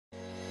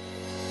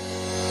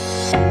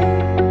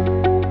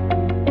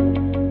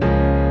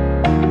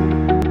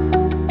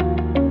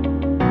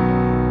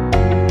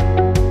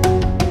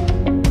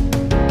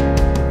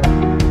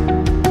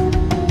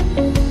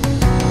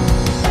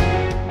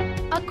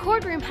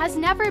boardroom has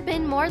never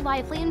been more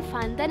lively and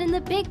fun than in The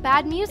Big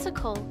Bad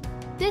Musical.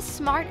 This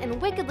smart and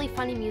wickedly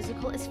funny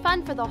musical is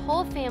fun for the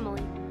whole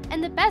family.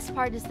 And the best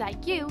part is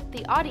that you,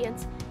 the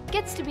audience,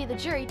 gets to be the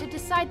jury to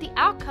decide the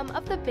outcome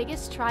of the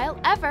biggest trial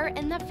ever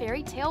in the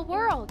fairy tale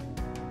world.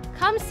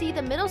 Come see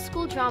the middle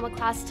school drama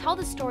class tell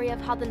the story of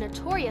how the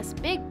notorious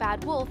Big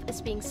Bad Wolf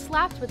is being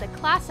slapped with a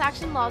class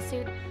action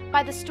lawsuit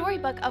by the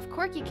storybook of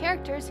quirky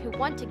characters who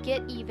want to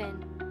get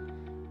even.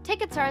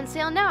 Tickets are on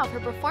sale now for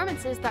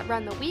performances that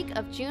run the week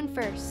of June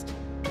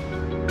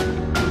 1st.